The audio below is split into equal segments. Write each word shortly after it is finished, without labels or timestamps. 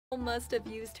Must have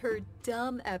used her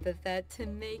dumb epithet to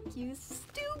make you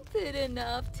stupid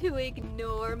enough to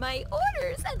ignore my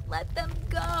orders and let them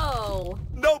go.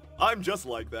 Nope, I'm just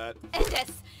like that.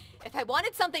 Indus, if I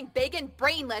wanted something big and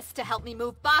brainless to help me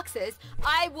move boxes,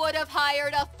 I would have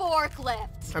hired a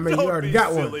forklift. I mean, you already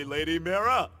got one. Don't be silly, Lady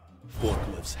Mira.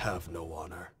 Forklifts have no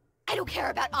honor. I don't care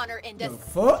about honor, Indus. The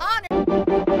fuck? Honor.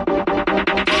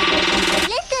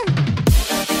 Listen.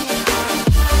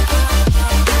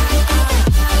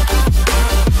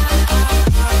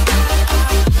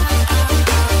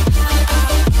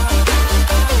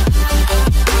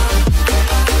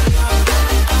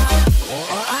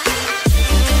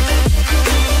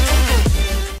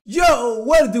 Yo,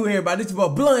 what to do, everybody? This is your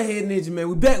boy BlondeHeaded Ninja, man.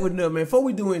 We back with another, man. Before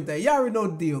we do anything, y'all already know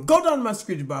the deal. Go down to my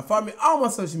description bar, follow me on all my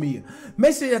social media.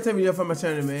 Make sure y'all tell me you're from my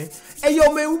channel, man. Hey,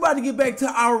 yo, man, we about to get back to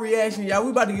our reaction, y'all.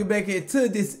 We about to get back into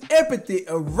this Epithet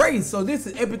Erase. So this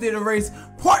is Epithet Erase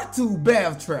Part 2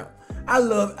 Bath Trap. I ain't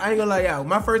gonna lie, y'all.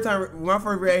 My first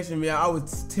reaction, y'all, I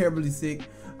was terribly sick.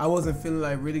 I wasn't feeling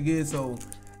like really good, so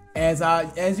as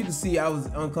you can see, I was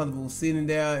uncomfortable sitting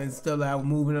there and stuff. Like I was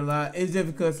moving a lot. It's just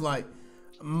because like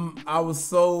I was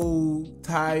so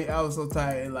tired.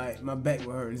 And like my back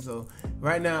was hurting. So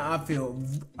right now I feel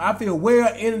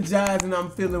well energized and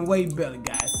I'm feeling way better,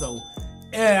 guys. So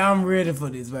yeah, I'm ready for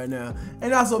this right now.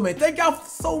 And also, man, thank y'all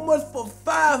so much for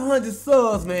 500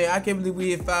 subs, man. I can't believe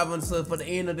we hit 500 subs for the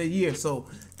end of the year. So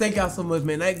thank y'all so much,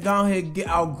 man. Let's go ahead and get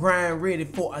our grind ready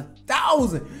for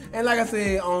 1,000. And like I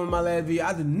said on my last video,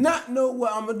 I do not know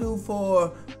what I'm gonna do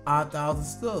for our 1,000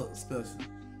 subs special.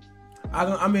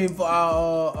 I mean for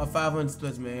our 500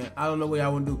 special, man. I don't know what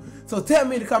y'all want to do. So tell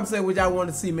me in the comments what y'all want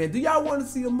to see, man. Do y'all want to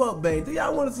see a mukbang? Do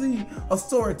y'all want to see a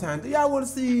story time? Do y'all want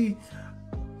to see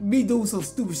me do some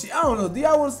stupid shit? I don't know. Do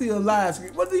y'all want to see a live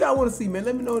stream? What do y'all want to see, man?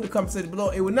 Let me know in the comment section below.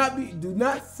 It will not be. Do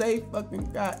not say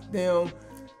fucking goddamn.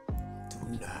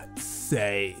 Do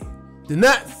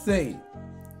not say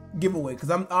giveaway,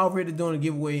 because I'm already doing a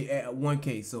giveaway at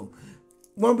 1K. So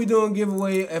won't be doing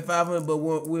giveaway at 500, but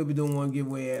we'll be doing one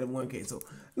giveaway at 1K. So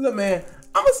look, man,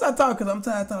 I'm gonna start talking because I'm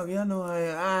tired of talking. Y'all know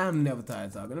I'm never tired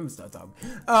of talking. Let me start talking.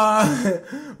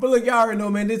 But look, y'all already know,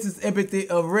 man, this is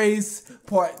Epithet Erase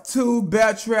Part 2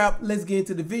 Bear Trap. Let's get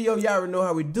into the video. Y'all already know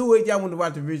how we do it. Y'all want to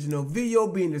watch the original video,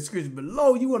 be in the description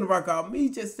below. You want to rock out me,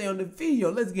 just stay on the video.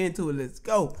 Let's get into it. Let's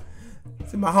go.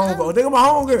 See my homegirl. Think of my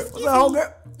homegirl. What's up,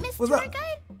 homegirl? Miss What's Tour up?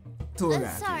 Guide? Tour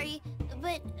guide. Sorry,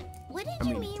 but what did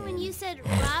you mean when you said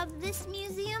rob this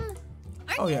museum?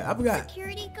 Aren't yeah, I forgot.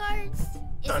 Security guards?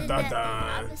 Isn't that the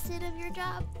opposite of your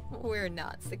job? We're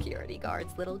not security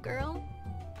guards, little girl.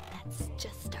 That's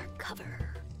just our cover.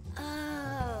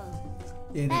 Oh.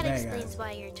 Yeah, that explains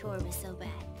why your tour was so bad.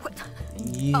 What?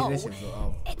 Yeah, Oh, that shit's so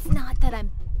awful. it's not that I'm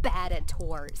bad at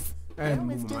tours. There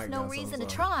was just no reason to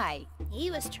try.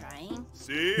 He was trying.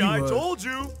 See, I told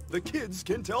you. The kids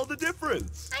can tell the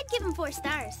difference. I'd give him 4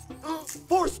 stars.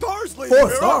 4 stars, Lady 4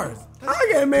 Mira. stars? I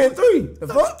gave man 3. The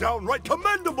That's fuck? downright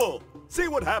commendable. See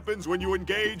what happens when you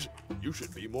engage? You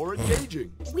should be more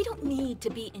engaging. We don't need to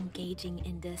be engaging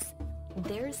in this.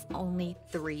 There's only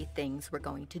 3 things we're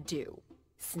going to do.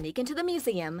 Sneak into the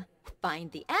museum,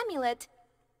 find the amulet,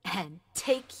 and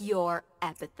take your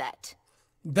epithet.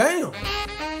 Damn.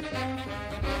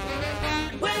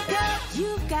 Wake up,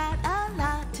 you've got a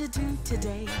lot to do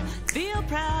today. Feel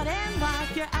proud and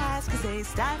wipe your eyes, cause they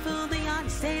stifle the yawn.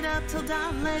 Stayed up till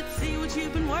dawn, let's see what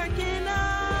you've been working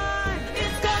on.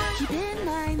 It's go. Keep in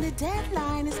mind the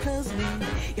deadline is closing in.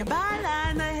 Your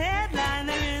byline, the headline,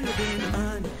 they're in the bin.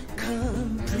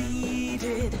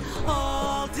 Uncompleted,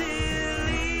 all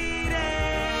deleted.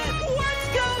 What's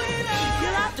going on?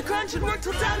 You'll have to crunch and work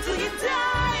till dawn till you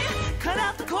die. Cut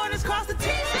out the corners, cross the T's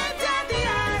and dot the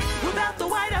I's. Without the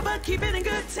white eye, but keep it in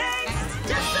good taste.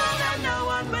 Just so that no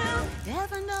one will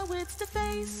ever know it's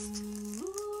defaced.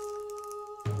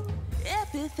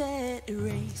 Epithet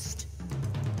erased.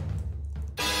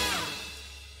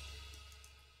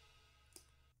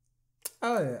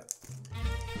 Oh yeah.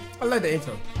 I like the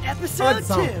intro. Episode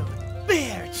 2,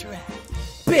 Bear Trap.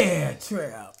 Bear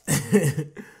Trap.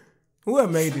 Whoever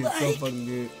made this so fucking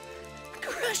good.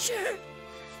 Crusher.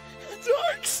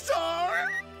 Dark Star.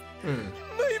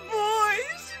 My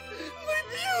boys. My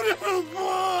beautiful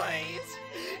boys.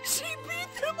 She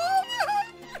beat them all up.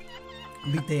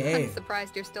 Beat their I'm ass.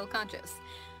 surprised you're still conscious.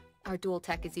 Our dual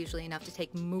tech is usually enough to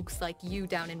take mooks like you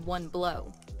down in one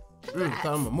blow.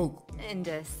 Call him a mook.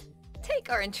 Indus,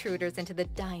 take our intruders into the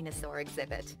dinosaur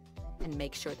exhibit and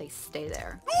make sure they stay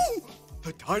there. Ooh,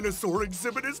 the dinosaur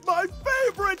exhibit is my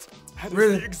favorite. That is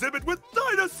Really? the exhibit with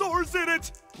dinosaurs in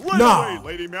it. Right No. away,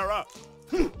 Lady Mira.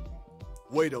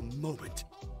 Wait a moment.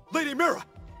 Lady Mira,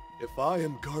 If I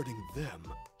am guarding them,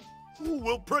 who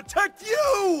will protect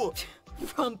you?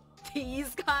 From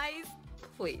these guys?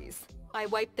 Please. I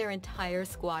wiped their entire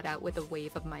squad out with a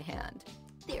wave of my hand.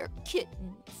 They're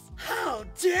kittens. How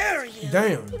dare you?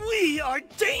 Damn. We are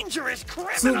dangerous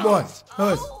criminals. Suit boy.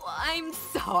 Hush. Oh, I'm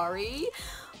sorry.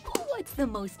 What's the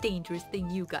most dangerous thing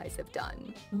you guys have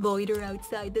done? Loiter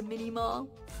outside the mini mall?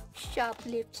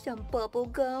 Shoplift some bubble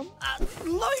gum?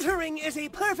 Loitering is a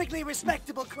perfectly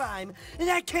respectable crime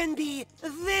that can be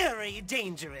very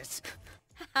dangerous.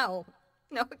 How?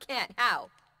 No, it can't. How?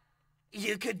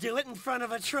 You could do it in front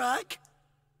of a truck.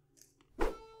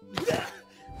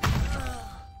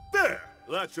 There,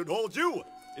 that should hold you.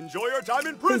 Enjoy your time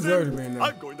in deserves to be in prison. there.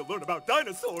 I'm going to learn about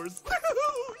dinosaurs.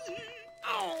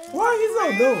 Why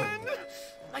he so doing?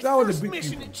 My That was a first big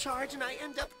mission people. in charge, and I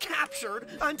end up captured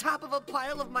on top of a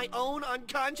pile of my own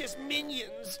unconscious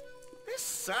minions. This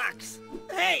sucks.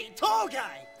 Hey, tall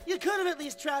guy! You could have at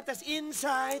least trapped us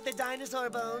inside the dinosaur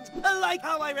bones, like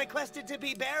how I requested to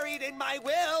be buried in my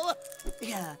will.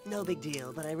 Yeah, no big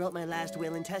deal, but I wrote my last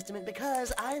will and testament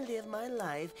because I live my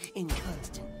life in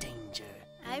constant danger.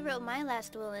 I wrote my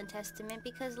last will and testament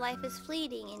because life is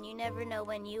fleeting and you never know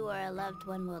when you or a loved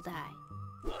one will die.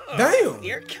 Damn.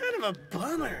 You're kind of a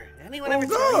bummer. Anyone Oh, ever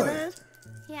tell you God. that?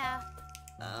 Yeah.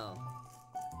 Oh.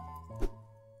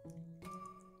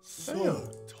 So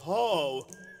tall.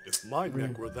 If my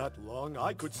neck were that long,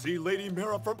 I could see Lady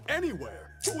Mira from anywhere.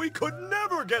 We could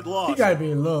never get lost. He gotta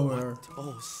be in love with her.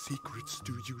 Oh, secrets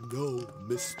do you know,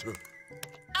 mister?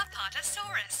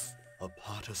 Apatosaurus.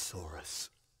 Apatosaurus.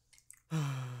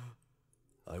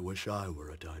 I wish I were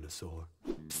a dinosaur.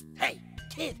 Hey,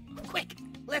 kid, quick,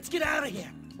 let's get out of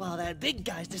here while that big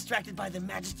guy's distracted by the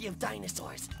majesty of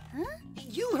dinosaurs. Huh?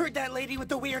 You heard that lady with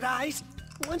the weird eyes?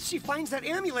 Once she finds that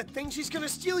amulet thing, she's gonna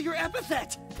steal your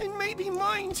epithet. And maybe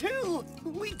mine, too.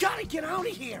 We gotta get out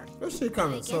of here. That shit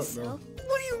kinda I guess sucks, so. though.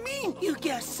 What do you mean, you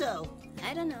guess so?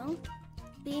 I don't know.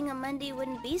 Being a Monday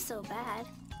wouldn't be so bad.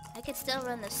 I could still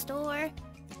run the store.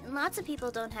 And lots of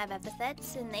people don't have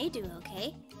epithets, and they do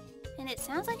okay. And it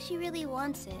sounds like she really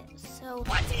wants it, so...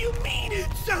 What do you mean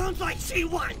it sounds like she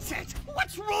wants it?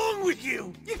 What's wrong with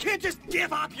you? You can't just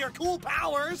give up your cool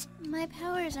powers. My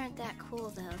powers aren't that cool,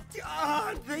 though.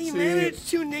 They See? managed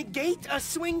to negate a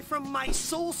swing from my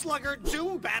Soul Slugger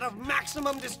Doom Bat of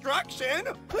maximum destruction.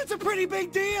 That's a pretty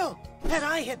big deal. Had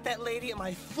I hit that lady at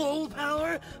my full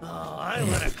power, oh, I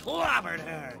would have clobbered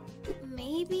her.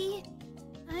 Maybe?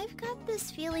 I've got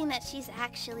this feeling that she's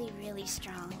actually really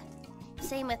strong.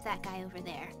 Same with that guy over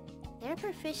there. Their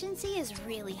proficiency is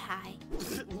really high.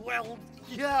 Well,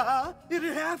 yeah,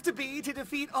 it'd have to be to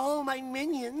defeat all my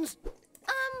minions.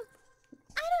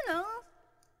 I don't know.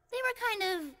 They were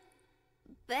kind of...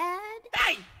 bad?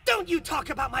 Hey, don't you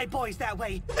talk about my boys that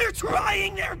way. They're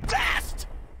trying their best.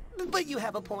 But you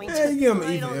have a point. Yeah, you give 'em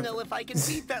I even. don't know if I can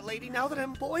beat that lady now that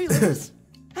I'm boyless.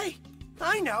 Hey,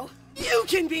 I know. You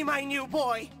can be my new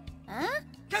boy. Huh?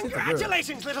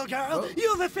 Congratulations, little girl. Oh.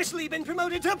 You've officially been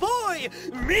promoted to boy.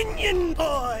 Minion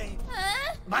boy.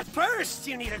 Huh? But first,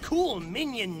 you need a cool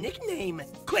minion nickname.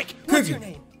 Quick, what's your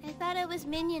name? I thought it was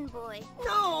Minion Boy.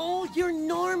 No, your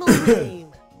normal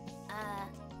name.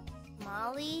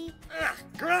 Molly? Ugh,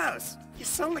 gross. You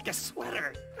sound like a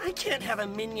sweater. I can't have a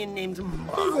minion named He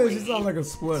Molly. said she sound like a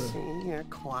sweater. You're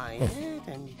quiet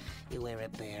and you wear a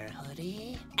bear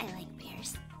hoodie. I like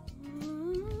bears.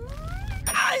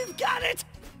 I've got it!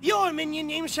 Your minion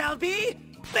name shall be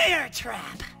Bear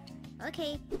Trap.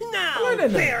 Okay. Now, I like that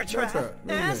name. Bear Bear Trap, Trap.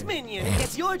 Good as name. minion,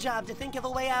 it's your job to think of a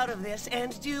way out of this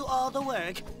and do all the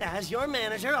work. As your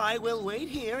manager, I will wait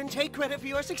here and take credit for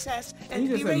your success and You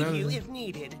just said berate you manager. if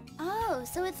needed. Oh,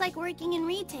 so it's like working in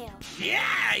retail.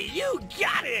 Yeah, you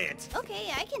got it! Okay,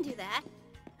 I can do that.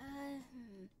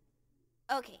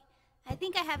 Okay, I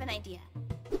think I have an idea.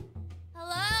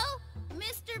 Hello?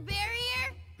 Mr.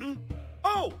 Barrier?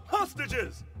 Oh,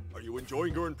 hostages! Are you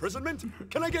enjoying your imprisonment?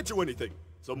 Can I get you anything?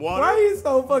 Some water? Why he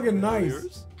so fucking nice?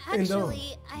 Beers? And dumb.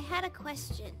 Actually, I had a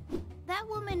question. That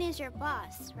woman is your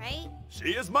boss, right? She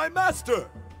is my master!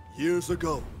 Years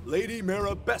ago, Lady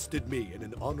Mira bested me in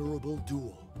an honorable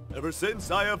duel. Ever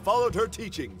since, I have followed her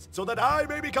teachings so that I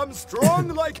may become strong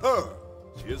like her.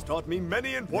 She has taught me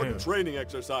many important training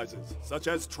exercises, such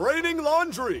as training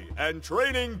laundry and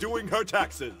training doing her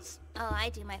taxes. Oh, I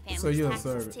do my So family's you're a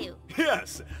taxes servant. too.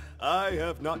 Yes, I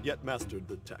have not yet mastered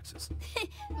the taxes.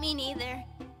 Me neither.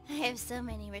 I have so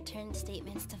many return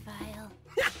statements to file.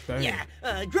 Damn.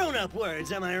 Yeah, grown-up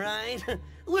words, am I right?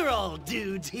 We're all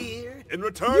dudes here. In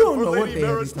return You don't for know what Lady the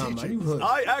hell Mira's he's talking about. You teachings, hood.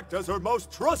 I act as her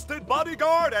most trusted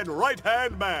bodyguard and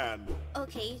right-hand man.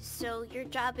 Okay, so your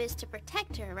job is to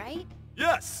protect her, right?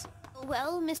 Yes,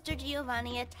 Well, Mr.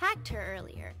 Giovanni attacked her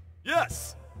earlier,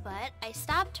 Yes! but I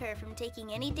stopped her from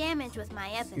taking any damage with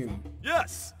my epithet.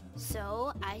 Yes!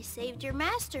 So I saved your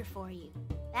master for you.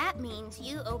 That means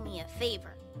you owe me a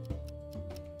favor.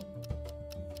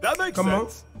 That makes Come on.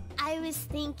 sense. I was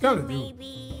thinking Gotta do.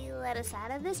 maybe let us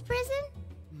out of this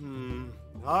prison?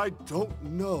 I don't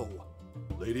know.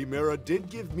 Lady Mara did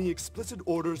give me explicit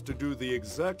orders to do the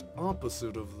exact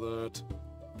opposite of that.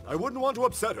 I wouldn't want to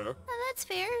upset her. That's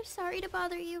fair. Sorry to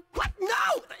bother you. What?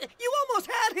 No! You almost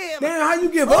had him! Damn, how you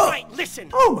give All up? right, listen.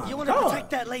 Oh my You want to God. protect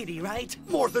that lady, right?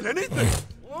 More than anything!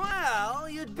 Well,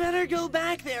 you'd better go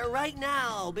back there right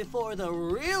now before the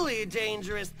really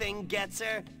dangerous thing gets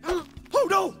her. Oh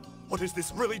no! What is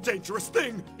this really dangerous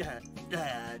thing?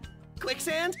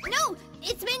 Quicksand? No,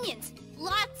 it's minions.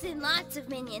 Lots and lots of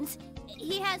minions.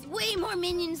 He has way more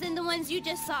minions than the ones you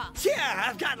just saw. Yeah,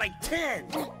 I've got like 10.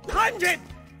 100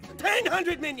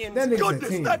 minions! That nigga said Goodness,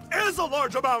 10. that is a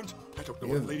large amount! I don't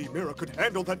know if Yeah. Lady Mira could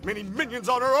handle that many minions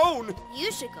on her own!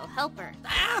 You should go help her.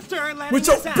 After letting With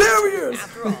your us out. barriers!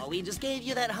 After all, we just gave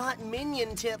you that hot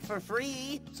minion tip for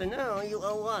free. So now you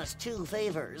owe us 2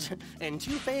 favors. And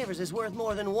 2 favors is worth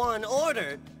more than 1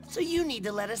 order. So you need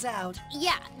to let us out.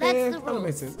 Yeah, that's Yeah, the that rule.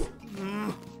 makes sense.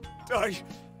 I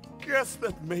guess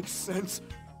that makes sense.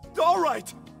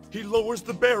 Alright! He lowers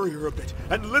the barrier a bit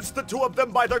and lifts the 2 of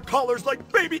them by their collars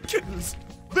like baby kittens.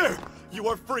 There! You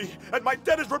are free, and my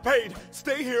debt is repaid.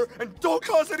 Stay here and don't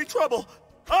cause any trouble.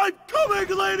 I'm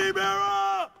coming, Lady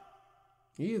Mira!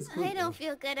 He is cool. I don't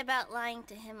feel good about lying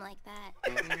to him like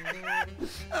that.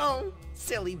 Oh,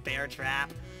 silly bear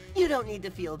trap. You don't need to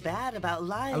feel bad about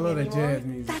lying I love that anymore. jazz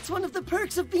music. That's one of the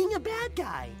perks of being a bad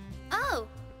guy. Oh,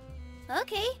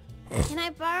 okay. Can I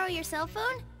borrow your cell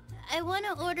phone? I want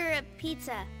to order a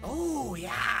pizza. Oh,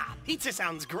 yeah. Pizza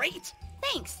sounds great.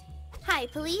 Thanks. Hi,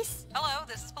 police. Hello,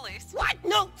 this is police. What?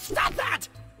 No, stop that!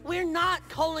 We're not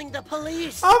calling the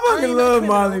police. I fucking I'm a love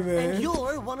criminal, Molly, man. And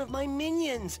you're one of my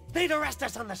minions. They'd arrest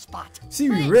us on the spot. She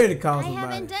be But ready to call I somebody.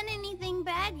 haven't done anything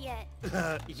bad yet.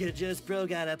 You just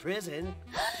broke out of prison.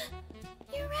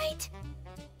 You're right.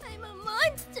 I'm a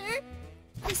monster.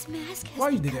 This mask has Why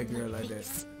you did that become girl my like that?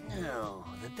 face. No,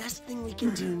 the best thing we can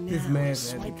do This now man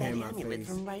is had swipe that became my amulet face.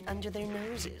 from right under their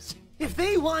noses. If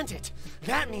they want it,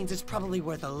 that means it's probably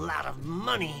worth a lot of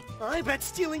money. I bet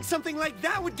stealing something like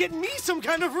that would get me some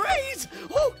kind of raise.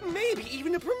 Oh, maybe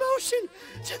even a promotion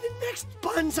to the next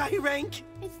bonsai rank.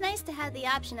 It's nice to have the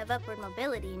option of upward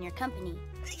mobility in your company.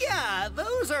 Yeah,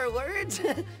 those are words.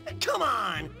 Come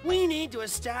on, we need to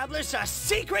establish a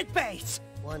secret base.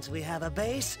 Once we have a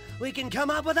base, we can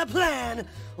come up with a plan.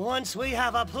 Once we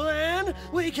have a plan,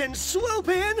 we can swoop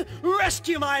in,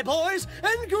 rescue my boys,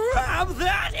 and grab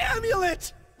that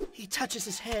amulet! He touches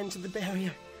his hand to the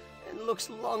barrier and looks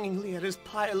longingly at his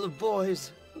pile of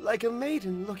boys, like a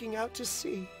maiden looking out to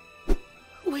sea.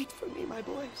 Wait for me, my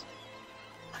boys.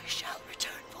 I shall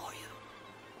return for you.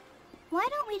 Why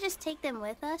don't we just take them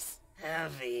with us?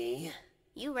 Heavy.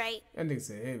 You right. That nigga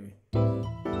said heavy.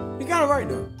 He got it right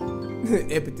though.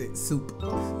 Epithet soup.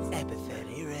 Epithet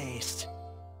erased.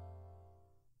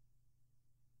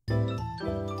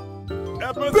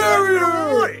 Epithet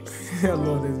Barrier! erased! I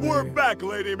love this We're man. back,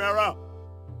 Lady Mara.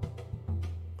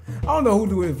 I don't know who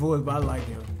do his voice, but I like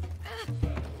him.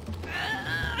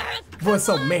 Voice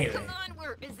so manly. Come on,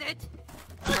 where is it?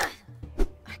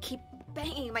 I keep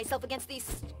banging myself against these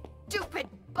stupid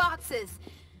boxes.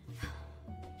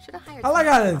 Should have hired. I like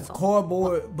some how it's muscle.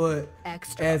 cardboard, but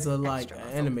Extra, as a like extra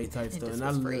muscle. anime type And stuff, this and I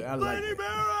was free. like Lady it.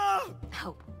 Mara!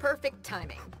 Oh, perfect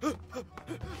timing.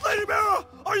 Lady Mara,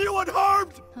 are you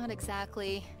unharmed? Not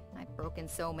exactly. I've broken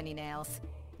so many nails.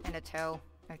 And a toe,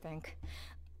 I think.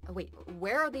 Oh, wait,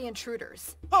 where are the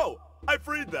intruders? Oh, I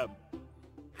freed them.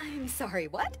 I'm sorry,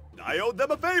 what? I owed them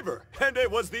a favor, and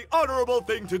it was the honorable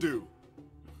thing to do.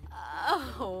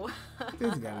 Oh.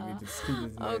 This gotta be the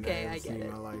stupidest man Okay, I've I ever seen get in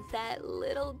it. my life. That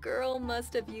little girl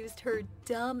must have used her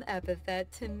dumb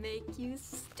epithet to make you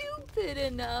stupid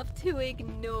enough to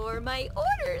ignore my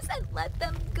orders and let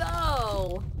them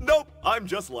go. Nope, I'm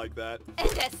just like that.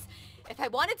 Endus, if I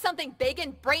wanted something big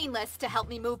and brainless to help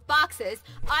me move boxes,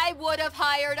 I would have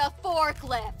hired a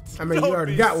forklift. I mean, you Don't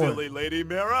already be got silly, one. Lady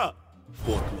Mara.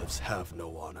 Forklifts have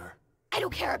no honor. I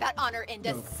don't care about honor,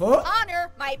 Indus. The fuck? Honor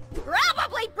my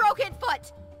probably broken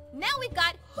foot. Now we've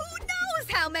got who knows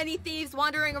how many thieves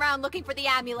wandering around looking for the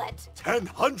amulet.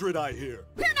 1,000, I hear.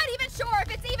 We're not even sure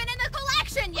if it's even in the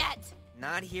collection yet.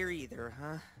 Not here either,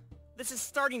 huh? This is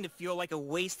starting to feel like a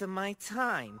waste of my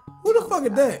time. Who the fuck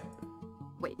is that?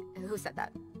 Wait, who said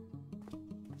that? Who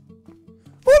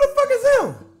the fuck is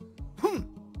him?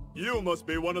 You must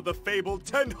be one of the fabled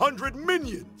 1,000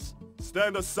 minions.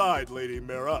 Stand aside, Lady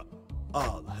Mira.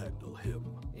 I'll handle him.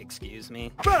 Excuse me?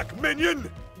 Back,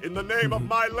 minion! In the name of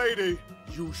my lady,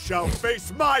 you shall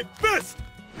face my fist!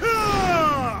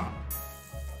 Ah!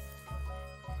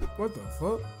 What the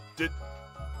fuck?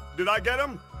 Did I get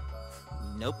him?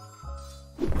 Nope.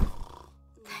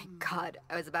 Thank God,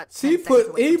 I was about 10 He seconds put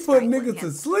away from strangling niggas to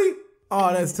him. sleep.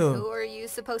 Oh, that's tough. Who are you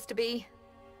supposed to be?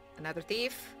 Another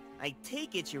thief? I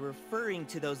take it you're referring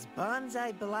to those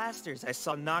bonsai blasters I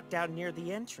saw knocked out near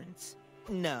the entrance.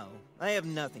 No, I have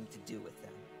nothing to do with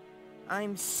them.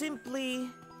 I'm simply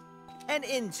an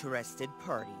interested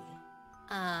party.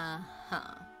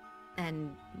 Uh-huh.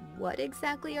 And what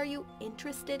exactly are you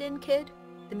interested in, kid?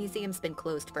 The museum's been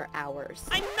closed for hours.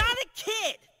 I'm not a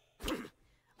kid!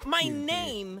 My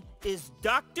name is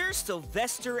Dr.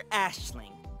 Sylvester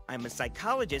Ashling. I'm a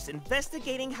psychologist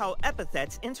investigating how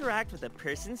epithets interact with a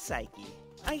person's psyche.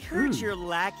 I heard your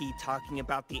lackey talking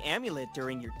about the amulet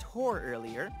during your tour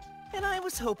earlier, and I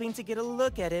was hoping to get a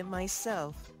look at it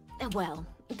myself. Well,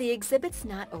 the exhibit's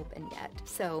not open yet,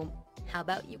 so how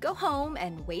about you go home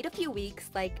and wait a few weeks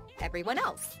like everyone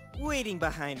else? Waiting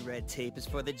behind red tape is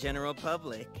for the general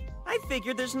public. I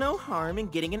figured there's no harm in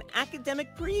getting an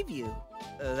academic preview.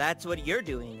 That's what you're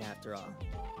doing, after all.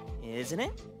 Isn't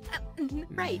it?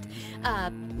 Right.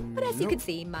 But as you can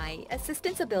see, my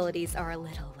assistant's abilities are a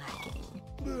little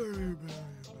lacking.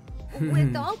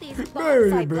 With all these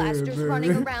bonsai blasters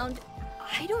running around,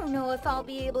 I don't know if I'll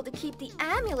be able to keep the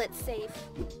amulet safe.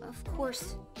 Of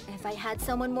course, if I had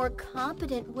someone more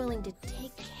competent willing to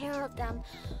take care of them,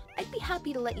 I'd be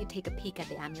happy to let you take a peek at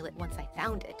the amulet once I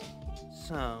found it.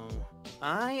 So,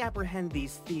 I apprehend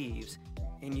these thieves,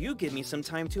 and you give me some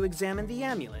time to examine the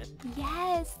amulet.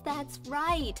 Yes, that's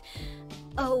right.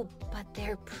 Oh, but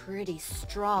they're pretty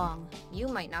strong. You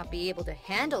might not be able to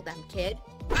handle them, kid.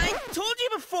 I told you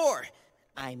before,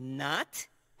 I'm not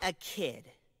a kid.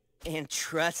 And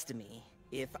trust me,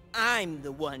 if I'm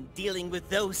the one dealing with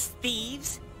those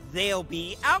thieves, they'll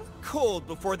be out cold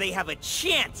before they have a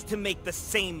chance to make the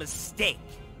same mistake.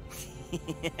 What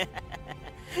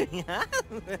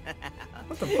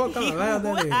the fuck kind of loud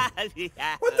that is?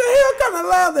 What the hell kind of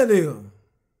loud that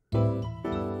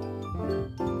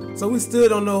is? So we still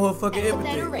don't know her fucking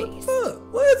epithet. What the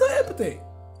fuck? What is her epithet?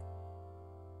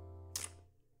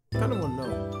 Kinda wanna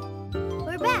know.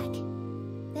 We're back.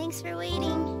 Thanks for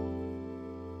waiting.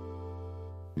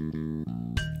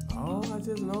 Oh, I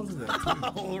just noticed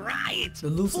that. All right. The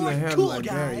loosen the hair cool like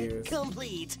guy barriers.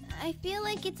 complete. I feel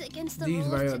like it's against the These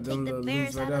rules right to up, take them the little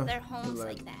bears loose right out of there. their homes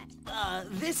Like- like that.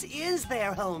 This is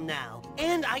their home now.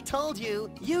 And I told you,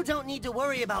 you don't need to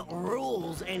worry about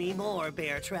rules anymore,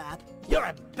 Bear Trap. You're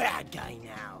a bad guy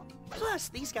now. Plus,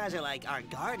 these guys are like our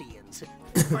guardians.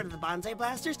 Part of the Bonsai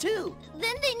Blasters, too.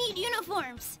 Then they need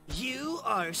uniforms. You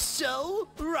are so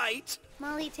right.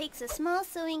 Molly takes a small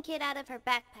sewing kit out of her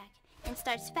backpack and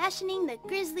starts fashioning the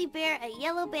grizzly bear a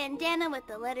yellow bandana with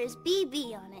the letters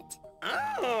BB on it.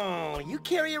 Oh, you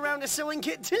carry around a sewing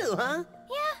kit too, huh?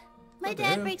 Yeah, my What the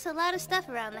dad hell? breaks a lot of stuff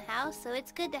around the house, so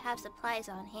it's good to have supplies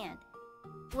on hand.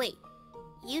 Wait,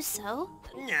 you sew?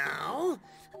 No,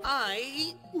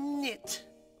 I knit.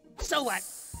 So what?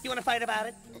 You want to fight about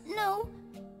it? No,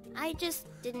 I just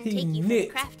didn't He take you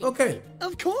knit. for crafting. Okay.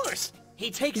 Of course. He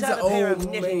takes He's out an a pair of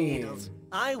old knitting man. needles.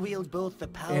 I wield both the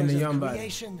And powers the of young body.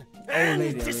 creation Old and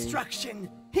lady, I mean. destruction.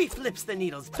 He flips the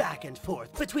needles back and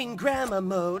forth between grandma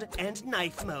mode and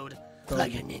knife mode,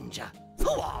 like a ninja.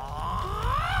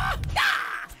 Hoo-ah!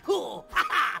 Ah! Hoo!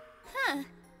 Ha-ha! Huh.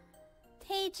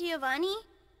 Hey, Giovanni.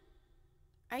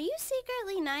 Are you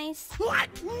secretly nice? What?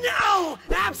 No!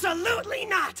 Absolutely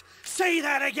not! Say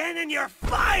that again and you're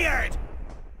fired!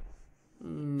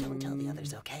 Don't tell the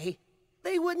others, okay?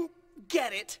 They wouldn't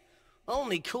get it.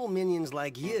 Only cool minions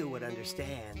like you would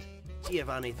understand.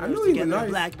 Giovanni I knew throws he was together a nice.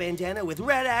 black bandana with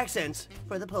red accents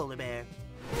for the polar bear.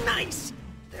 Nice!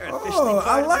 They're officially Oh, I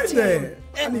part like of the team. that.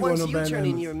 I And need one once of you them turn in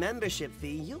bandanas. your membership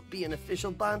fee, you'll be an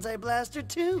official Bonsai Blaster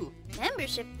too.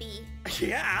 Membership fee.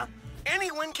 Yeah.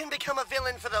 Anyone can become a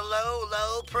villain for the low,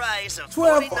 low price of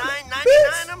 $12.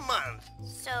 $49.99 a month.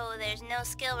 So there's no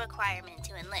skill requirement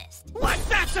to enlist. What's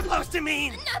that supposed to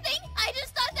mean? Nothing! I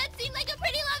just thought that seemed like a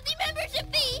pretty lofty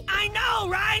membership fee! I know,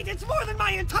 right? It's more than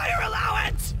my entire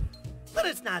allowance! But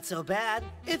it's not so bad.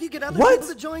 If you get other What?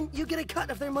 people to join, you get a cut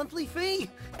of their monthly fee.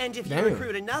 And if you Damn.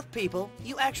 recruit enough people,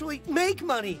 you actually make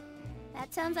money.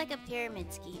 That sounds like a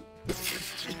pyramid scheme.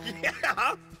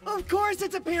 Yeah, of course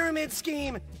it's a pyramid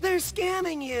scheme. They're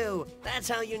scamming you. That's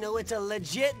how you know it's a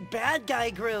legit bad guy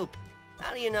group.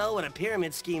 How do you know what a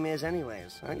pyramid scheme is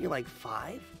anyways? Aren't you like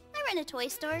 5? I run a toy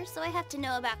store, so I have to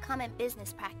know about common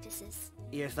business practices.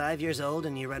 You're 5 years old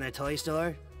and you run a toy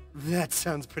store? That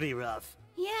sounds pretty rough.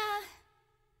 Yeah.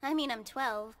 I mean, I'm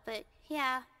 12, but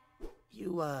yeah.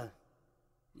 You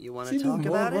want She to do talk more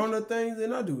about it? grown-up things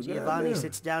than I do. Giovanni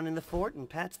sits down in the fort and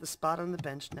pats the spot on the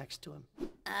bench next to him.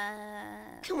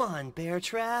 Come on, Bear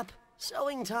Trap.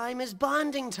 Sewing time is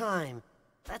bonding time.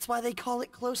 That's why they call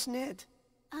it close-knit.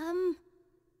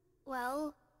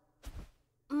 Well,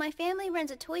 my family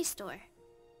runs a toy store.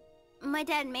 My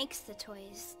dad makes the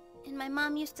toys, and my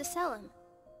mom used to sell them.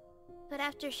 But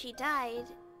after she died,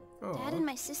 Dad and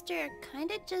my sister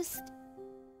kinda just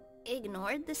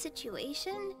ignored the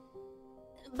situation.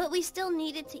 But we still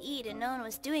needed to eat and no one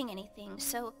was doing anything,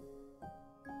 so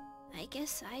I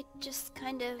guess I just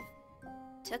kind of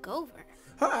took over.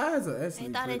 Her eyes are actually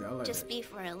I thought pretty. it'd just be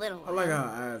for a little while. I like how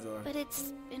her eyes are. But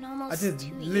it's been almost just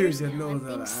 2 literally years just now and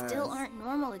noticed things her still eyes. aren't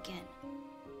normal again.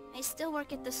 I still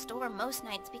work at the store most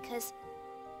nights because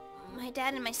my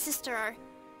dad and my sister are,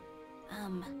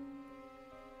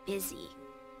 busy.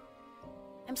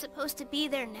 I'm supposed to be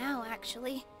there now,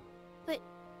 actually. But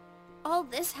all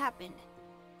this happened.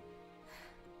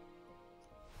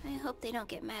 I hope they don't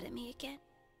get mad at me again.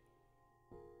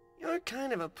 You're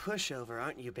kind of a pushover,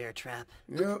 aren't you, Bear Trap?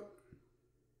 Yep.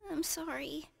 I'm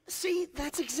sorry. See,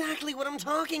 that's exactly what I'm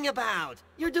talking about.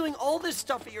 You're doing all this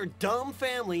stuff for your dumb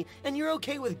family, and you're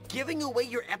okay with giving away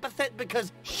your epithet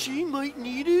because she might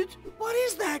need it? What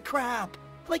is that crap?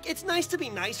 Like, it's nice to be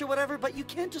nice or whatever, but you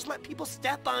can't just let people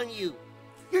step on you.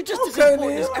 You're just as Okay,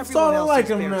 important man. as I'm everyone starting to else like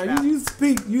is, him Bear now. Trap.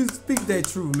 You speak that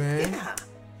true, man. Yeah,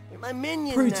 you're my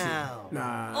minion Preach it. now.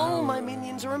 Nah, All my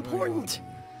minions are important.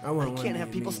 I can't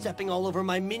have people stepping all over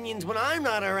my minions when I'm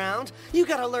not around. You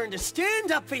gotta learn to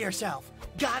stand up for yourself.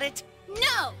 Got it?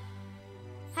 No!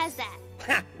 How's that?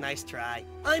 Ha! Nice try.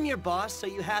 I'm your boss, so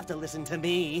you have to listen to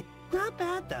me. Not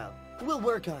bad, though. We'll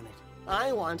work on it.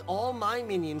 I want all my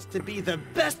minions to be the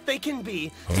best they can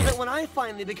be, so that when I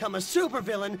finally become a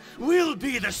supervillain, we'll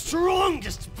be the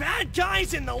strongest bad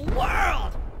guys in the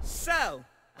world! So,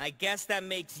 I guess that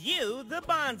makes you the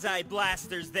bonsai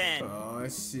blasters then. Oh,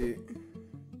 shit.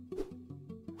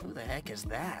 Who the heck is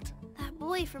that? That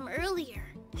boy from earlier.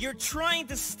 You're trying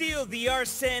to steal the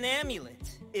RYZEN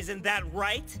amulet. Isn't that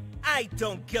right? I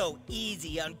don't go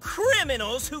easy on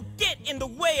criminals who get in the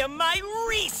way of my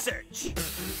research.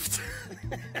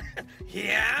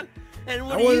 Yeah? And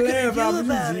what I are you wouldn't gonna laugh do out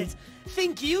about of it?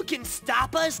 Think you can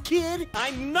stop us, kid?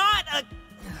 I'm not a...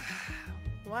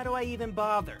 Why do I even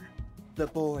bother? The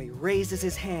boy raises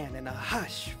his hand and a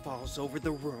hush falls over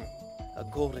the room. A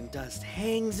golden dust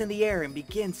hangs in the air and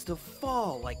begins to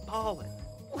fall like pollen.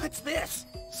 What's this?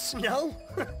 Snow?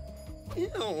 Ew,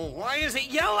 why is it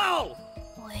yellow?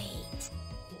 Wait.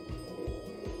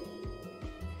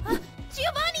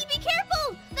 Giovanni, be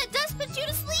careful! That dust puts you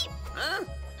to sleep! Huh?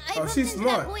 I Oh, bumped she's into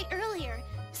smart. that boy earlier.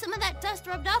 Some of that dust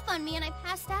rubbed off on me and I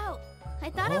passed out. I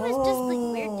thought it was just like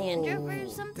weird dandruff or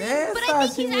something. That's but how I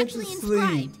think she he's went to actually sleep.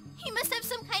 inscribed. He must have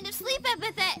some kind of sleep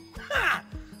epithet. Ha!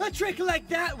 A trick like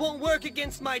that won't work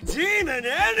against my demon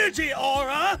energy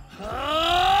aura!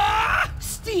 Ah!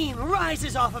 Steam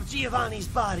rises off of Giovanni's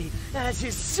body as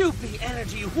his soupy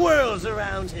energy whirls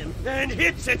around him and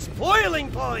hits its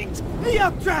boiling point. The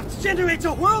updraft generates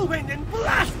a whirlwind and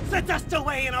blasts the dust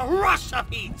away in a rush of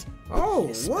heat. Oh,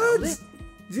 You smelled what? it?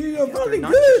 Giovanni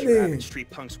Not good just your then. average street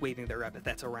punks waving their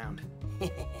epithets around.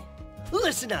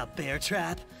 Listen up, Bear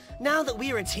Trap. Now that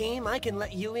we're a team, I can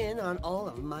let you in on all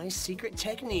of my secret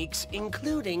techniques,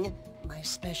 including my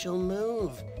special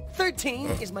move. 13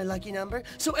 is my lucky number,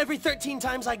 so every 13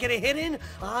 times I get a hit in,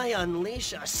 I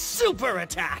unleash a super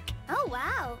attack. Oh,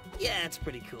 wow. Yeah, it's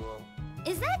pretty cool.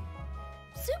 Is that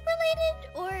soup-related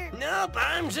or... Nope,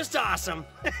 I'm just awesome.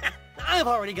 I've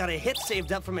already got a hit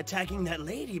saved up from attacking that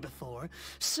lady before,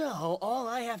 so all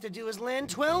I have to do is land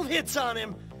 12 hits on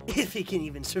him, if he can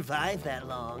even survive that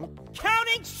long.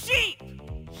 Counting sheep!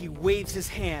 He waves his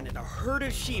hand and a herd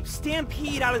of sheep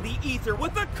stampede out of the ether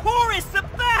with a chorus of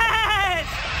bass!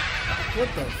 What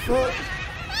the fuck?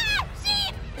 Ah,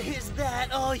 sheep! Is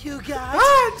that all you got?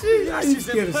 Ah, jeez. I This used is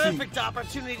to get a a sheep. perfect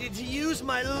opportunity to use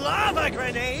my lava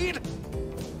grenade!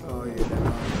 Oh,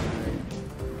 yeah.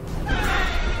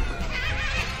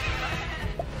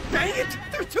 Dang it!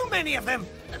 There are too many of them!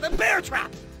 The bear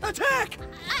trap! Attack!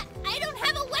 I don't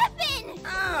have a weapon!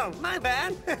 Oh, my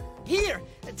bad. Here,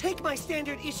 take my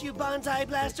standard issue bonsai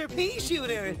blaster pea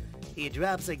shooter. He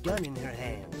drops a gun in her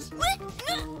hands. What?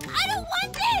 No, I don't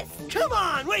want this! Come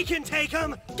on, we can take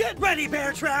him! Get ready,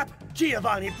 Bear Trap!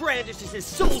 Giovanni brandishes his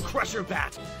Soul Crusher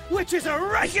bat, which is a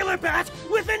regular bat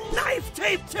with a knife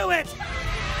taped to it!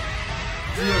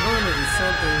 Giovanni is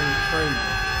something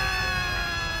crazy.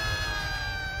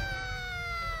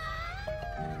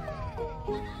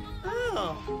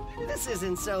 Oh, this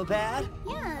isn't so bad.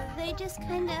 Yeah, they just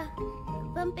kinda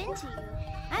bump into you.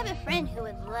 I have a friend who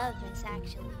would love this,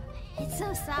 actually. It's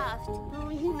so soft. Oh,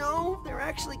 you know, they're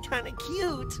actually kinda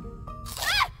cute.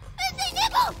 Ah! They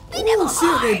nibble! They Ooh, nibble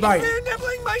shit, they hard! bite. They're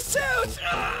nibbling my suit!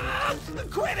 Ah,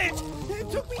 quit it! It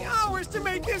took me hours to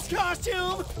make this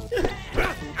costume!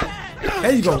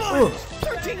 There you go. Come on.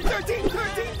 13, 13,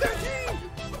 13, 13!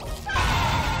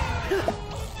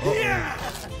 Yeah!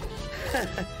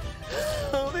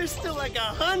 Oh, there's still like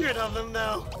 100 of them,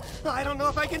 though. I don't know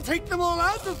if I can take them all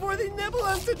out before they nibble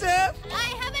us to death.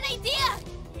 I have an idea!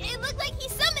 It looked like he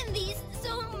summoned these,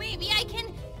 so maybe I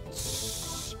can...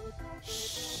 Shh.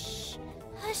 Shh.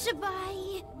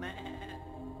 Hushaby.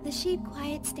 The sheep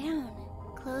quiets down,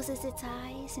 closes its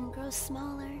eyes, and grows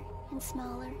smaller and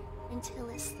smaller until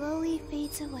it slowly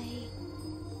fades away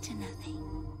to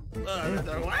nothing.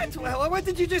 What? Well, what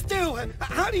did you just do?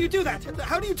 How do you do that?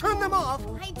 How do you turn them off?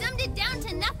 I dumbed it down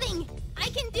to nothing. I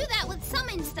can do that with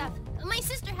summon stuff. My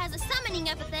sister has a summoning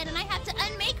epithet, and I have to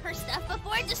unmake her stuff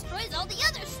before it destroys all the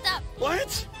other stuff.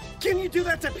 What? Can you do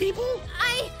that to people?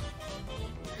 I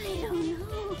don't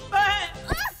know.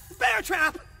 Bear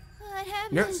trap! What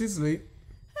happened? Yep, she's asleep.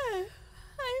 I'm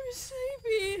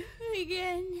sleepy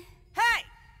again. Hey!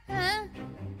 Huh?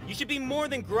 You should be more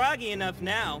than groggy enough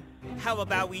now. How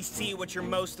about we see what you're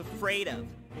most afraid of?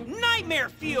 Nightmare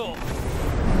fuel!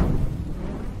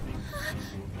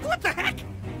 What the heck?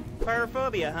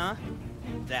 Pyrophobia, huh?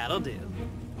 That'll do.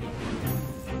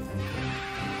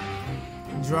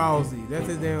 Drowsy. That's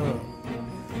his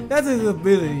damn. That's his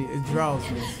ability. Is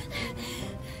drowsiness.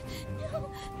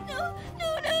 No.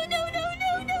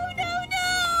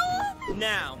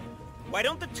 Now, why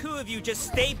don't the two of you just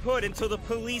stay put until the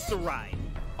police arrive?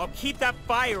 I'll keep that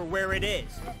fire where it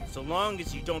is, so long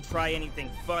as you don't try anything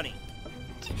funny.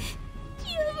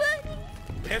 Giovanni.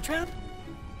 Bear trap?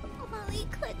 Molly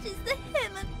clutches the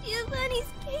hem of Giovanni's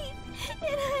cape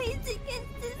and hides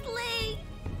against his leg.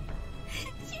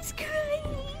 She's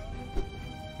crying.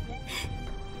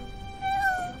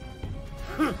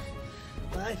 Help.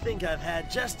 I think I've had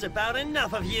just about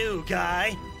enough of you,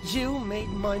 guy. You made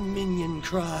my minion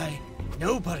cry.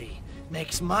 Nobody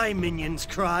makes my minions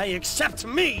cry except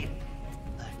me.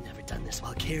 I've never done this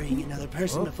while carrying another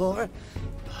person before,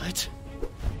 but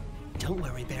don't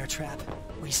worry, Bear Trap.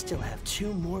 We still have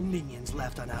 2 more minions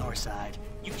left on our side.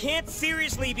 You can't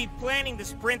seriously be planning to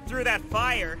sprint through that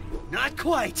fire. Not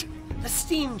quite. The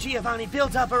steam Giovanni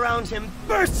built up around him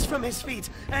bursts from his feet,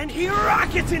 and he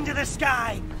rockets into the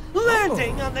sky,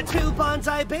 landing on the 2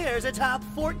 bonsai bears atop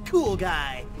Fort Cool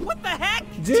Guy. What the heck?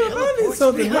 Giovanni's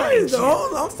something behind nice, you.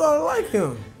 though. I'm starting to like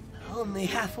him. Only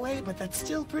halfway, but that's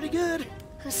still pretty good.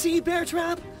 See, Bear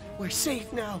Trap? We're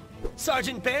safe now.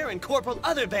 Sergeant Bear and Corporal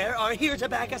Other Bear are here to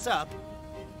back us up.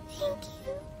 Thank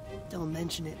you. Don't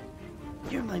mention it.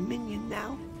 You're my minion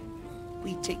now.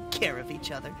 We take care of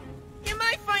each other. You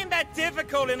might find that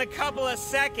difficult in a couple of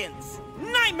seconds.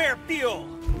 Nightmare fuel!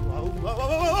 Whoa, whoa, whoa,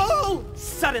 whoa, whoa!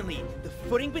 Suddenly, the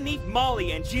footing beneath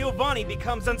Molly and Giovanni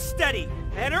becomes unsteady.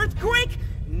 An earthquake?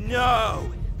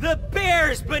 No! The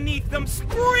bears beneath them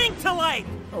spring to life!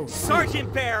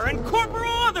 Sergeant Bear and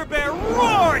Corporal Other Bear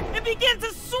roar and begin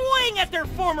to swing at their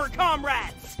former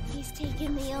comrades! He's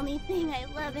taken the only thing I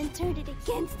love and turned it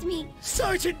against me.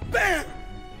 Sergeant Bear!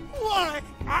 Why?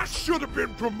 I should have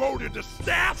been promoted to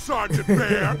Staff Sergeant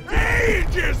Bear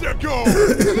ages ago!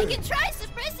 I can try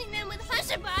suppressing them with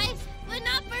hushabye, but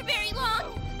not for very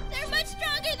long. They're much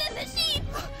stronger than the sheep.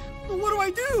 What do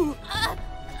I do?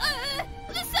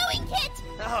 The sewing kit.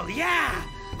 Oh, yeah!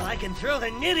 I can throw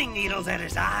the knitting needles at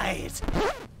his eyes.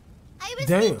 I was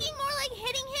Damn. thinking more like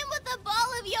hitting him with a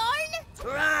ball of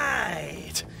yarn.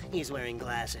 Right! He's wearing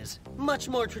glasses. Much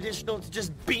more traditional to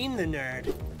just bean the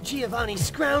nerd. Giovanni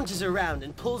scrounges around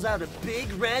and pulls out a big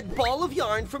red ball of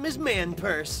yarn from his man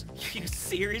purse. You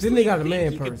seriously Then they got a think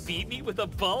man you purse. could beat me with a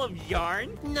ball of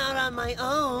yarn? Not on my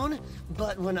own,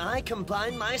 but when I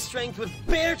combine my strength with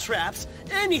Bear Trap's,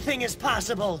 anything is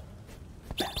possible.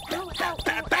 Ow, ow,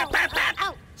 ow, ow, ow,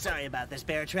 ow. Sorry about this,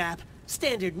 Bear Trap.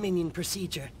 Standard minion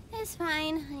procedure. It's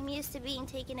fine. I'm used to being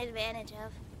taken advantage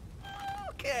of.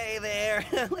 Okay there,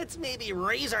 let's maybe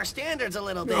raise our standards a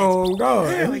little bit. Oh, God.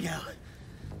 There we go.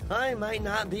 I might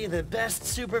not be the best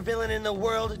supervillain in the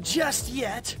world just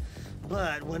yet,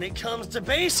 but when it comes to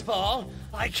baseball,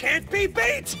 I can't be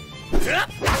beat!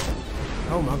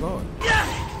 Oh, my God.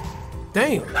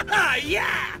 Damn.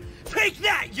 Yeah! Take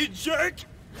that, you jerk!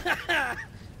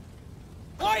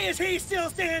 Why is he still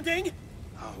standing?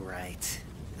 All right,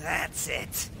 that's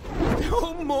it.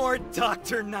 No more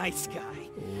Dr. Nice Guy.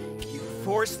 You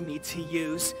forced me to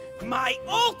use my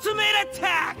ultimate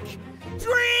attack!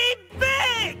 Dream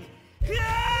big!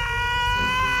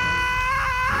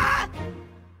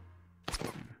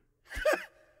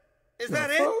 Is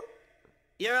that it?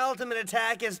 Your ultimate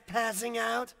attack is passing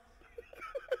out?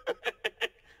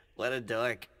 What a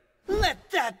dork.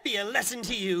 Let that be a lesson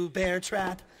to you, Bear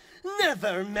Trap.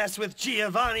 Never mess with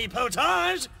Giovanni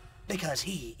Potage, because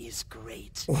he is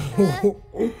great.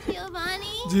 Giovanni?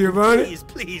 Giovanni? Please,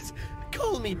 please,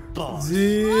 call me boss.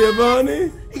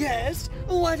 Giovanni? Yes?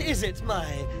 What is it, my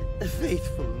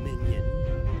faithful minion?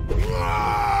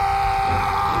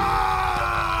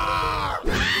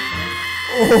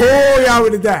 Oh, y'all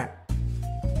would have died.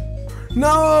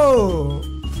 No!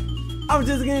 I was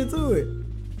just getting to it.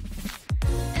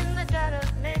 In the dead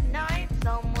of midnight,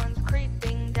 someone's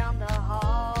creeping down the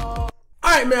hall.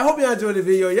 Alright, man, I hope y'all enjoyed the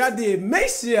video. Y'all did. Make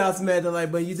sure y'all smash the like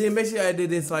button. You did. Make sure y'all did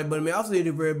this like button, man. Also hit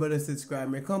the red button and subscribe,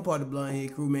 man. Come part of the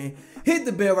Blondehead crew, man. Hit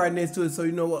the bell right next to it so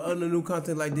you know what other new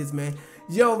content like this, man.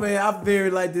 Yo, man, I very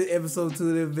like this episode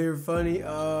 2. They're very funny.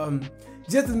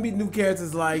 Just to meet new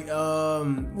characters like,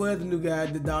 where's the new guy,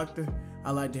 the doctor?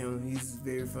 I like him. He's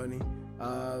very funny.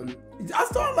 I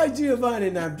started like Giovanni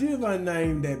now. Giovanni not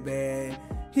even that bad.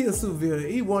 He a super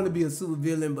villain. He wanted to be a super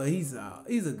villain, but he's a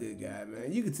good guy,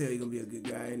 man. You can tell he's gonna be a good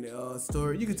guy in the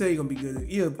story. You can tell he's gonna be good.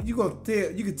 You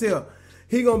can tell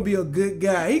he gonna be a good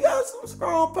guy. He got some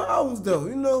strong powers though.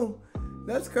 You know,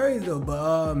 that's crazy though.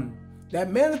 But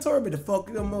that mandatory better fuck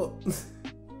him up.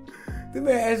 The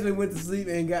man actually went to sleep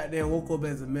and goddamn woke up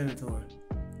as a mandatory.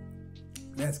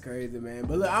 That's crazy, man.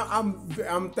 But look,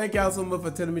 I'm thank y'all so much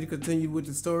for telling me to continue with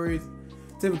the stories.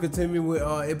 Tell me to continue with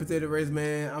Epithet race,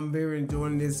 man. I'm very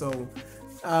enjoying this. So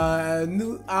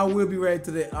I will be ready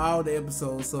to all the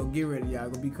episodes. So get ready, y'all.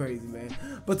 Gonna be crazy, man.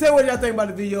 But tell me what y'all think about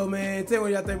the video, man. Tell me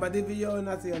what y'all think about this video, and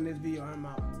I'll see you on this video. I'm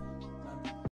out.